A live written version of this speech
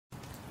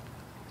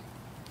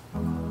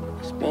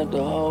Spent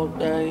the whole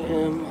day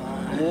in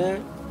my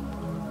head.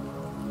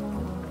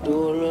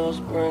 Do a little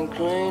spring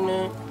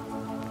cleaning.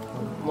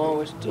 I'm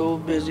always too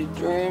busy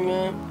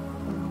dreaming.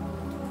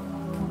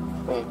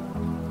 But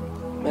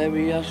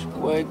maybe I should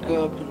wake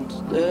up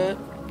instead.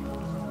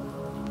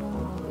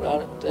 A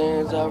lot of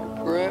things I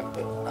regret,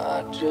 but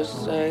I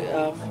just say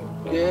I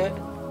forget.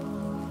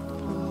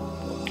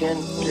 But can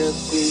it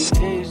just be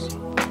easy?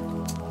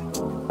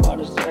 Why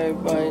does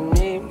everybody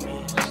need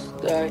me to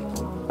stay?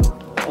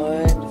 Oh,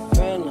 I hate the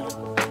feeling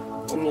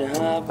when you're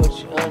high but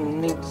you're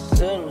underneath the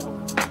ceiling.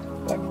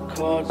 Got the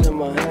cards in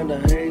my hand, I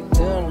hate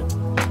dealing.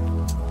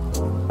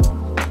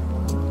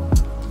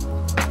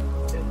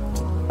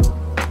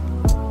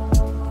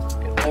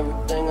 Get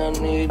everything I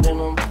need and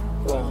I'm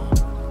gone.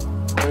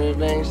 But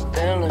it ain't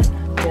stealing,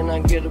 can I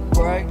get a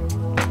break?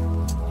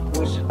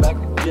 Wish that I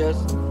could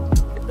just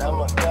get out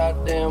my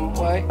goddamn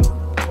way.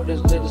 What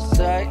is there to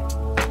say?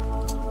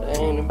 There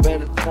ain't a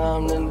better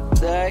time than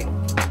today.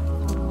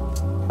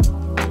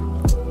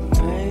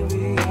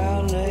 Maybe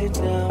I'll lay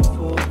down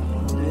for a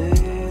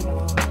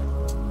little.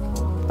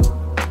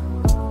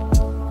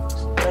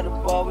 Instead of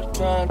always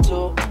trying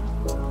to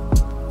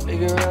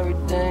figure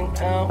everything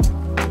out.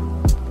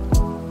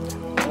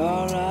 And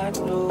all I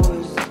do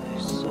is say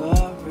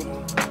sorry.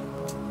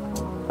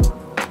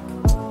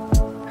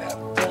 Half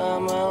the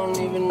time I don't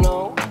even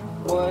know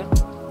what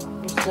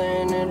I'm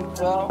saying it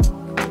about.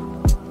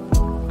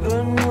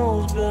 Good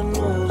news, good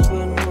news,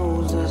 good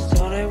news, that's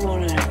all they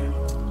wanna hear.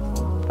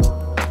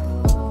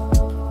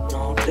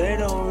 No, they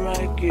don't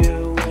like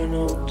you when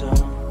I'm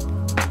done.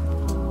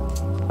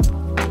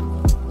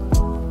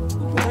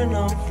 When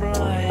I'm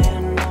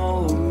flying,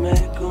 oh, it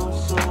make them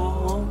so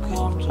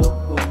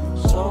uncomfortable,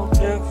 so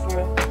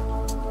different.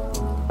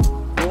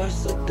 What's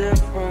the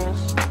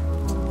difference?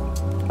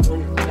 When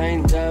it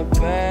ain't that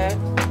bad,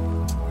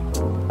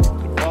 it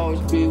could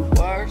always be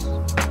worse.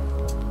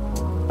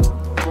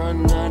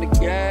 Running out of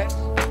gas,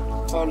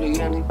 hardly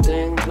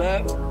anything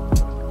left.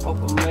 Hope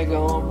I make it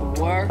home from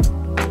work,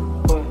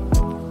 but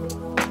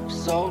I'm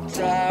so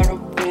tired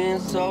of being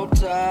so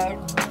tired.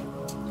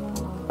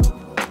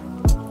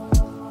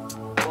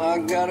 Well, I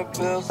gotta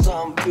build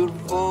something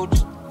beautiful,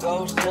 just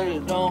go set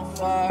it on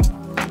fire.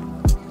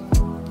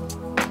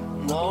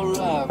 No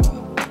lie, but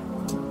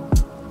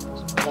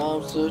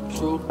sometimes the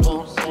truth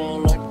don't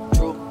sound like the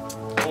truth.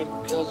 Maybe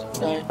because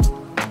it ain't.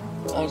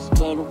 I just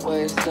love the way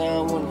it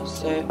sound when I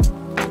say it.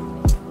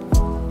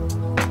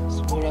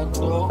 What I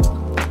do,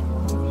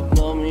 you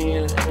know me,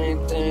 it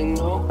ain't anything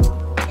new.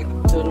 Take it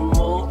to the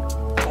moon.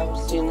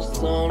 Haven't seen the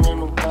sun in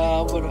a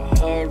while, but I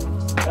heard the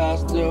sky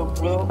still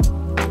blue.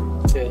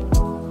 Yeah,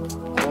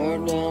 I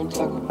heard them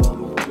talk about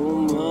me too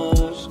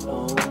much, no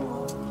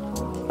more.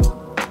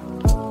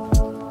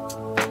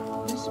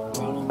 It's a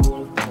problem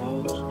with a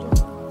closed door.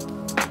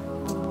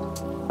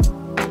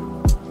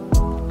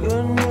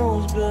 Good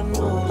news, good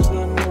news,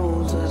 good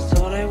news, that's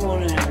all they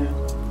wanna hear.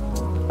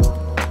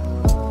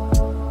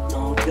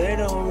 They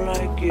don't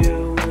like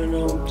you when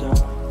I'm done.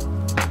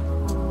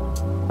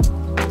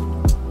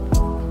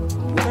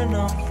 When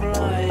I'm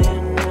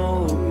flying, no,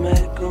 it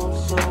make them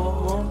so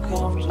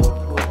uncomfortable,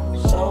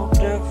 so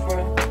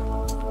different.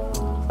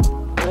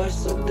 What's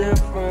the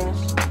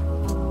difference?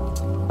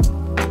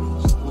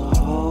 It's the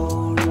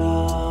whole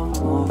lot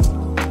more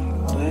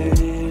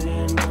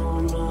waiting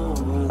on the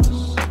other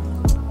side.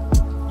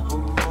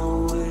 I'm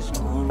always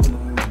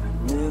wondering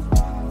if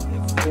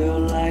it feel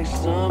like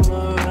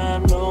summer. I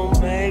know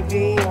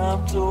maybe I'm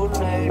too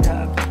late. I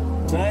can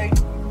make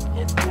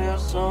it till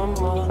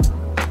summer.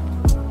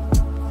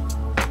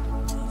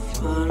 I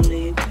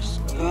finally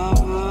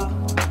discover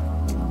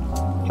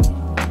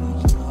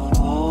there's a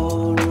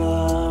whole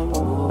lot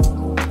more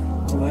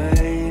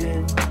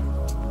waiting.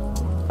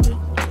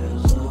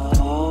 There's a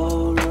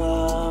whole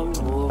lot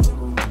more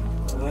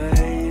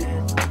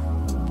waiting.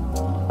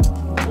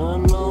 I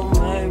know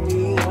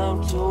maybe I'm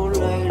too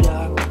late. I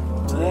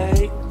can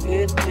make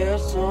it till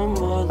some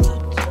other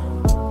time.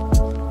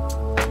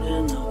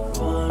 And I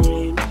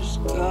finally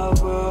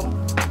discover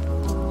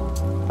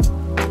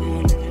that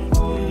it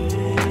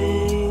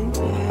ain't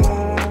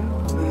that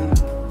bad.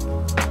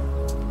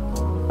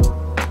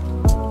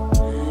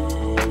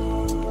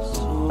 Ain't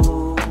so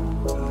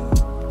bad.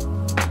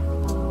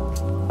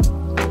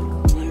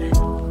 It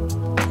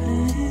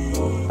ain't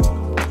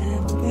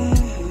that bad.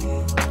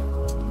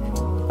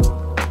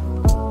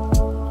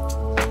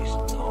 It's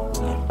not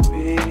gotta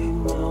be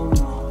no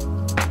more.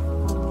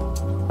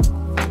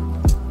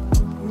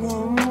 No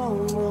more,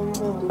 no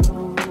more,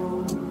 no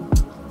more.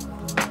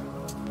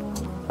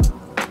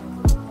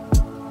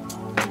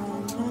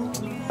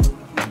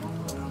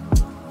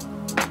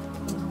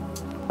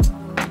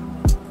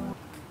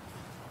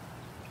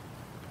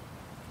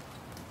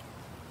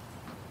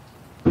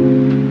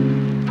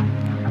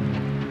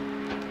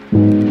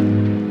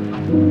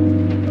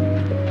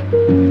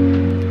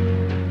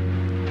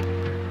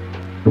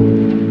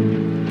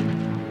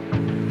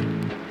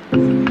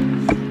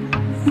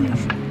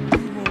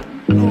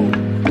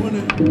 When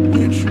it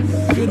hits you,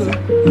 get a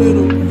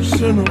little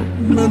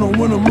sentimental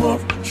when I'm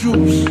off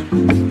juice.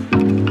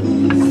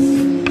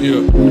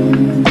 Yeah.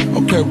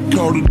 Okay, we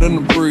colder than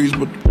the breeze,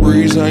 but the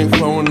breeze ain't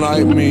flowing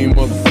like me,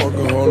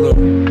 motherfucker, hold up.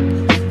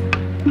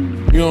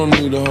 You don't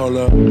need to hold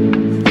up.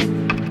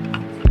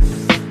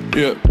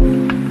 Yeah.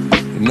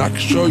 And I can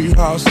show you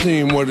how I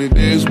seem, what it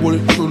is, what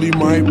it truly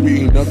might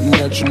be. Nothing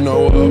that you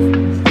know of.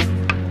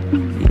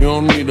 You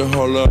don't need to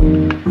hold up.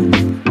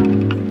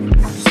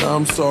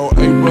 I'm so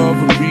above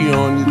and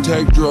beyond. You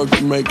take drugs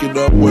to make it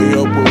up, way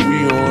up where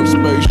we on.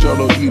 Space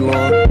shuttle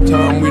Elon.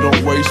 Time we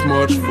don't waste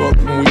much. Fuck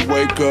when we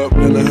wake up.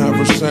 Then I have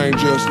her sang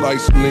just like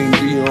Celine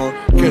Dion.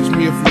 Catch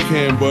me if you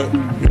can, but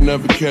you'll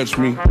never catch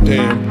me.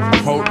 Damn.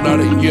 Hope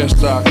not a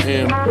yes I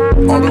am.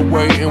 All the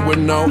way in with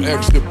no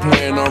exit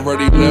plan.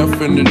 Already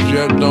left and the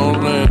jet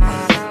don't land.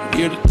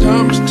 Yeah, the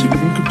time is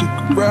ticking. Could take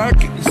a ride,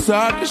 get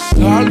inside. This is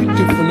highly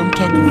different. I'm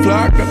talking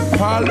fly, got a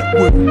pilot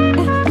with me.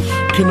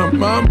 Can I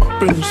mind my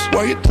business?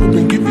 Why you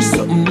tripping? Give you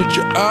something that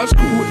your eyes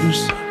can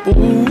witness.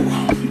 Ooh,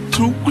 you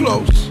too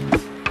close.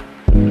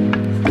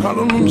 I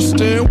don't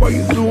understand why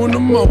you're doing the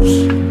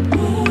most.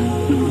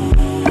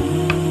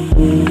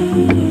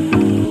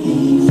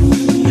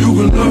 You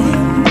can love it,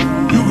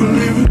 you can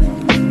leave it.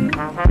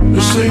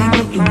 This ain't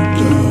nothing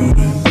without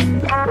it.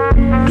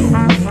 Don't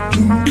let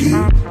them keep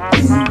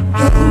you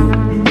down.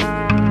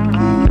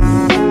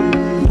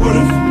 What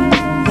if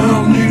I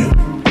don't need it?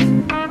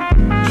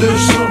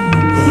 There's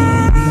something about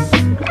it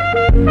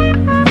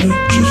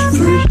that just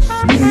freaks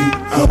me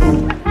out.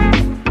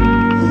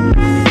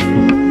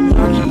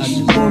 I just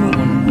want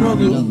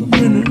another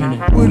minute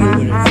with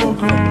it.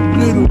 Fuck up a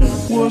little.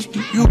 What's the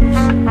use?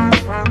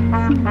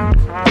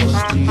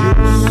 What's the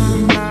use?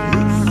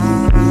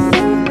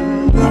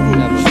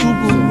 Never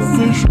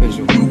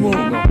superficial. You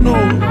won't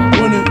know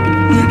when it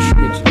hits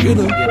you. Get a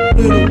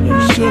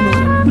little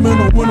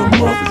sentimental when I'm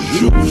off the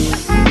juice.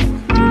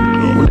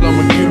 Well,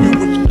 I'ma give you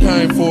what you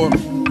came for.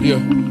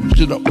 Yeah,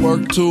 shit, I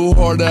work too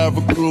hard to have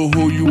a clue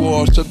who you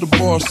are. Set the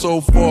bar so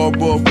far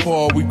above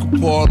par, we could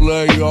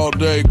parlay all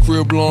day.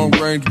 Crib long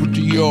range with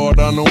the yard.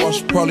 I know I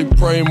should probably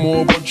pray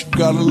more, but you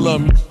gotta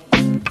love me.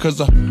 Cause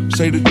I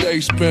say that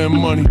they spend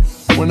money.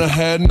 When I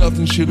had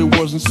nothing, shit, it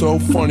wasn't so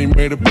funny.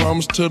 Made a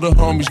promise to the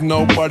homies,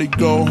 nobody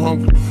go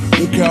hungry.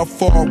 Look how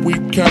far we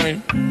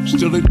came.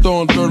 Still they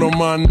throwing dirt on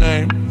my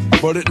name,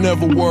 but it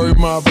never worried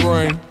my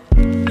brain.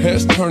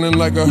 Heads turning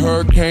like a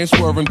hurricane,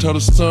 swerving till the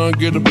sun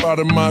get up out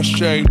of my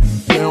shade.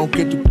 They don't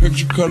get the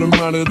picture, cut them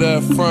out of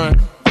that frame.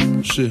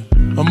 Shit,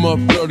 I'm up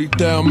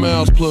 30,000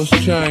 miles plus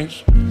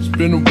change. It's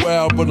been a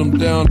while, but I'm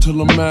down till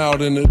I'm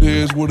out. And it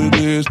is what it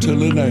is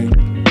till it ain't.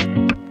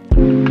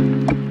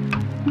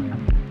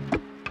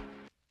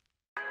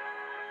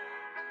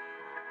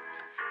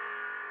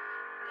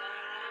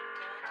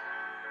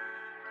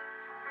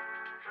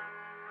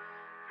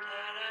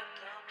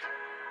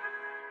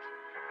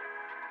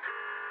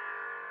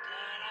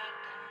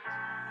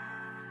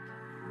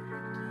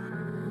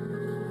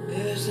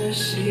 Isn't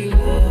she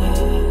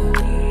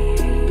lovely?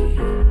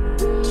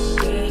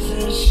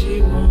 Isn't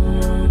she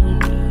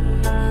wonderful?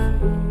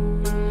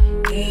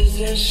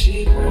 Isn't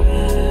she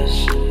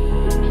precious?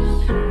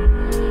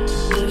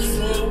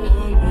 Listen,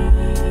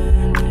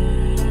 woman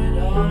at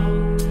all.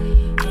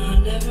 I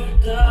never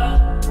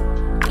thought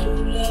to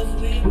love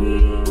me,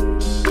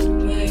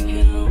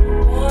 making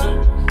one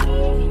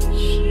lovely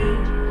shit.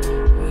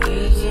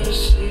 Isn't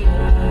she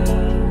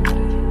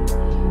lovely?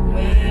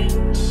 Made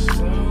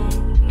from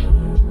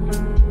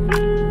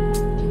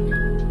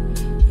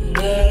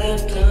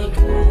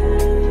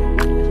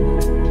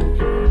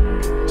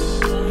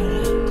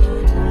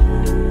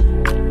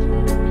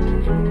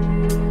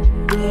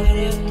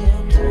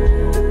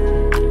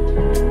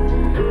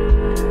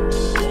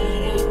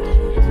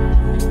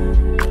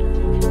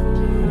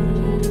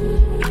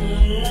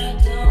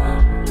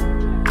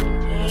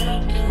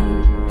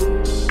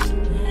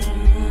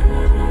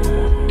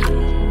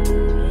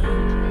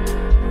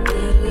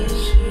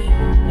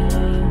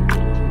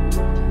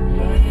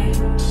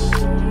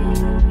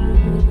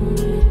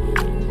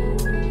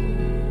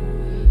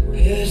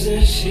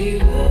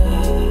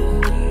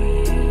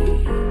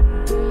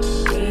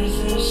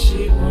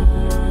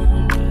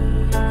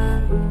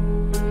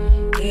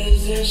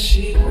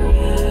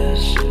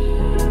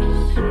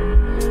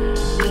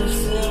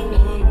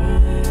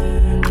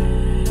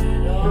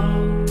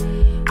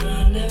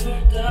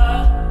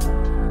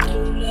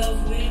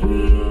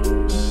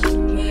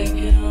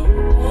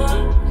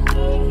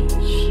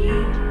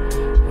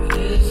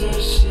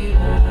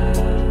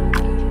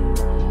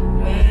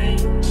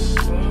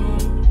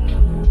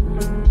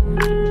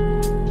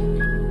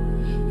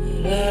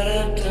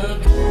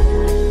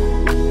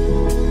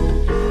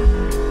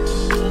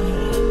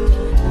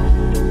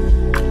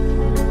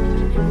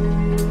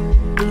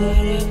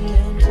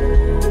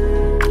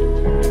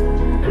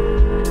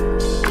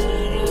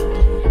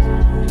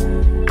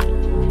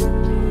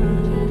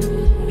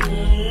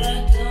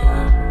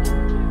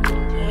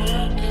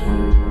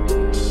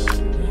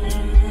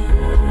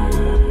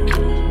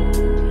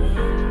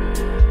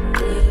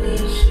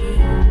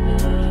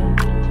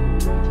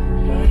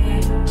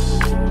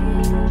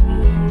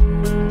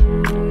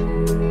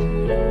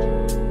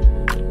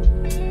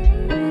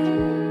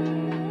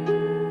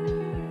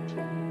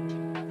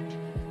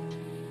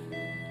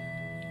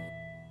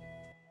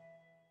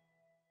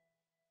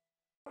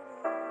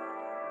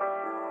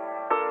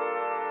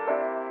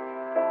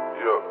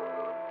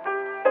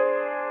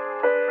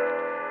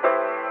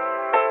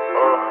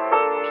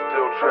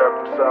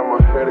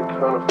made it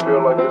kinda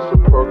feel like it's a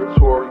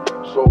purgatory.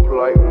 So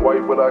polite and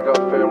white, but I got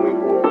family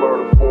who will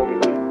murder for me.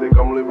 Think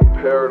I'm living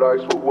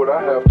paradise with what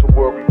I have to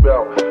worry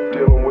about.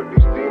 Dealing with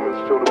these demons,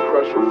 feel the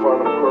pressure,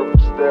 find a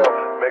perfect style.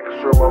 Making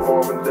sure my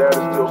mom and dad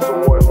is still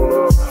someone in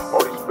love.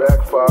 All these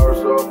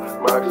backfires of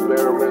my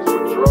experiments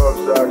with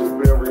drugs. I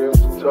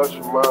experienced a touch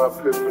of my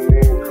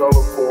epiphany in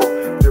color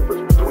form.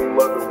 Difference between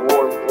love and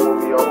war, and for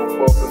me, I'm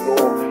above the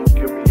norm.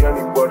 Give me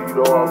anybody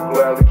though, I'll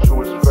gladly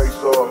chew his face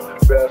off.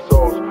 Bad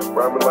sauce,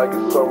 rhyming like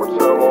it's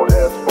summertime on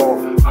asphalt.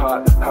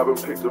 Hot,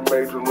 haven't picked a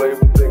major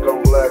label, think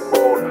I'm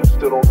blackballed.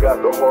 Still don't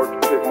got the heart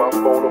to pick my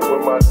phone up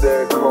when my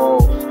dad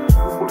calls.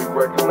 Will he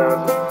recognize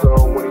his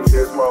son when he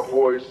hears my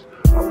voice?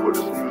 I put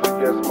this music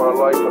against my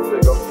life, I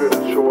think I fit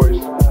a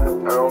choice.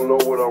 I don't know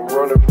what I'm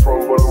running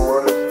from, but I'm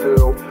running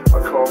still. I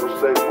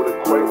conversate with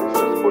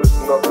acquaintances, but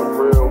it's nothing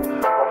real.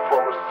 I'm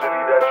from a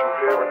city that you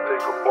hear and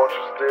think a bunch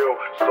of steel.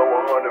 So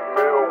 100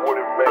 mil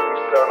wouldn't make me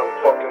sound a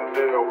fucking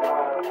deal.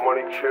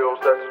 Money kills,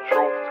 that's the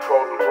truth, it's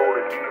called the road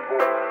of evil.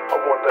 I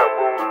want that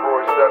Rolls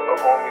Royce that the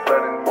homie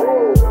let it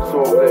roll. So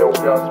if they don't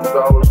got some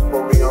dollars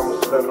for me, I'ma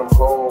send them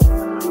home.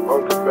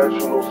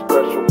 Unconventional,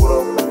 special, but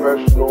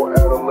unprofessional.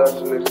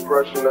 Adolescent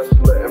expression that's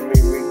letting me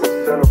meet the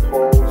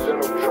centerfolds. In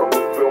them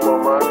trouble, fill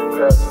my mind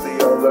capacity,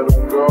 I let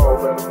them go.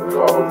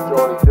 Call them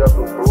Johnny Depp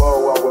and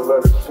blow, I will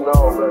let it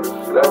snow.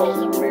 That's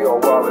just me,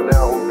 I'm wildin'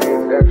 out and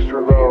being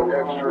extra low,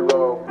 extra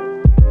low.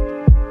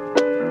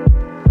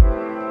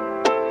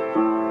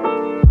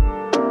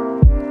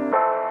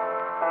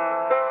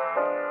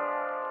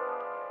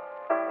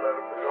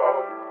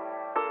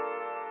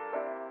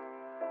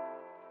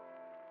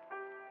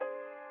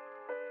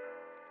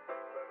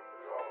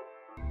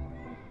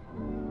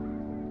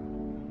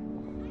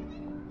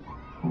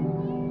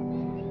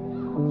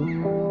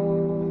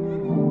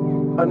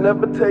 I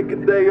never take a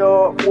day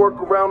off, work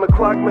around the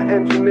clock, my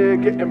engineer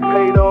getting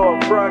paid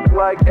off. Rock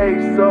like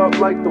Ace up,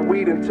 like the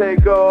weed and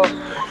take off.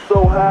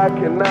 So high,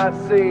 cannot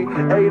see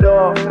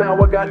Adolf. Now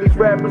I got these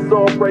rappers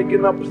all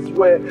breaking up a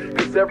sweat.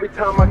 Cause every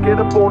time I get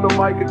up on the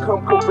mic, I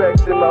come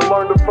correct. And I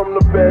learned it from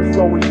the best,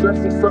 always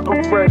dressing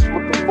something fresh.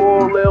 With the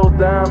full Lil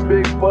Dime,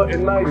 big butt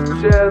and nice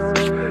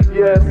chest.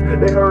 Yes,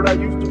 they heard I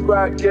used to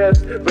rock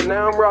Guess, but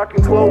now I'm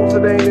rocking clothes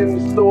that ain't in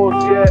the stores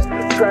yet.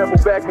 Travel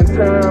back in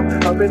time,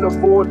 I'm in a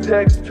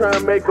vortex, trying to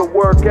make it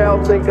work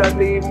out, think I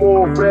need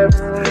more reps.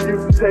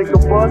 Used to take a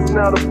bus,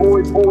 now the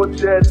boy board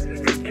jets.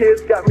 Cause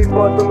kids got me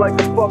buzzing like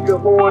a fucking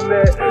hornet.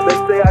 They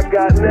say I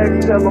got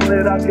next, tell them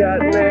that I got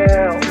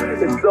now.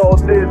 It's all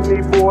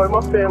Disney, boy,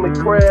 my family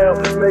crowd.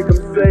 Make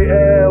them say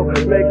L,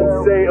 make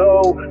them say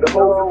O. The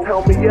hoes that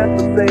tell me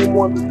yes, the same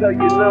ones that tell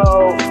you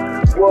no.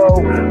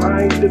 Whoa,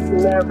 I ain't just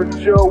an average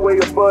Joe, way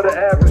above the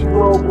average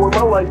flow. Boy,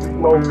 my life is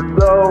low,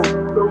 so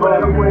no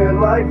matter where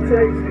life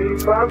takes me,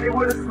 find me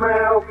with a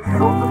smile.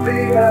 Supposed to be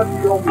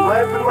happy, don't be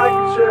laughing like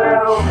a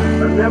child.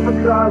 I never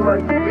thought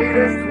life could be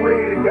this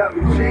sweet. It got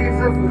me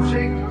Jesus from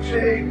cheek to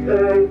cheek,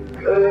 ay,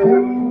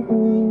 ay.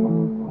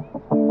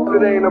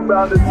 If it ain't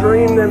about the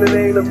dream, then it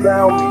ain't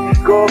about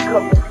me. Go a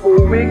couple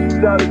full weeks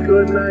without a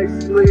good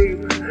night's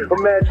sleep.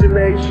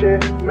 Imagination,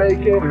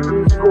 making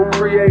musical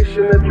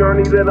creation. The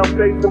journey that I'm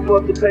facing,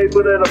 plus the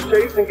paper that I'm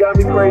chasing, got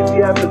me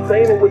crazy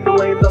ascertaining with the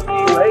lanes up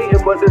you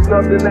hating. But there's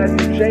nothing that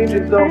you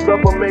changing, thumbs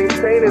up or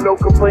maintaining. No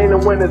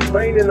complaining when it's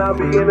raining, I'll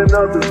be in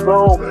another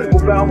zone.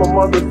 Without my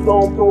mother's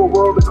home to a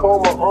world to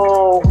call my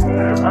own.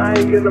 I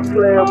ain't gonna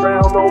play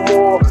around no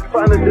more.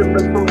 Find a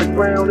difference from the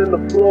ground and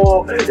the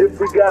floor. If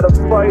we gotta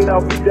fight,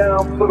 I'll be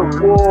down for the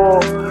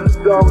war.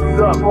 Thumbs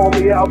up,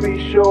 homie, I'll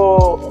be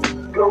sure.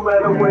 No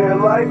matter where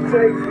life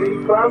takes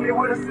me, find me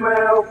with a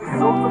smile.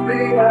 Supposed to be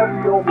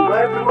happy, don't be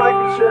laughing like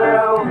a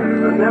child.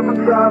 I never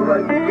thought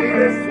life could be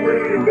this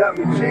sweet. It got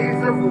me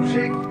Jesus from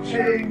cheek to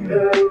cheek,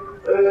 ay,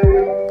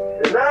 ay.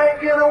 And I ain't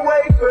gonna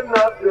wait for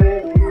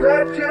nothing,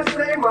 that just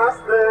ain't my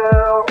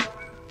style.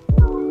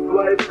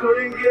 Life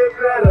couldn't get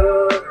better,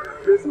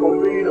 this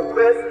gon' be the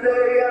best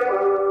day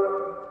ever.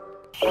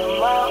 In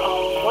my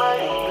own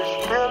way.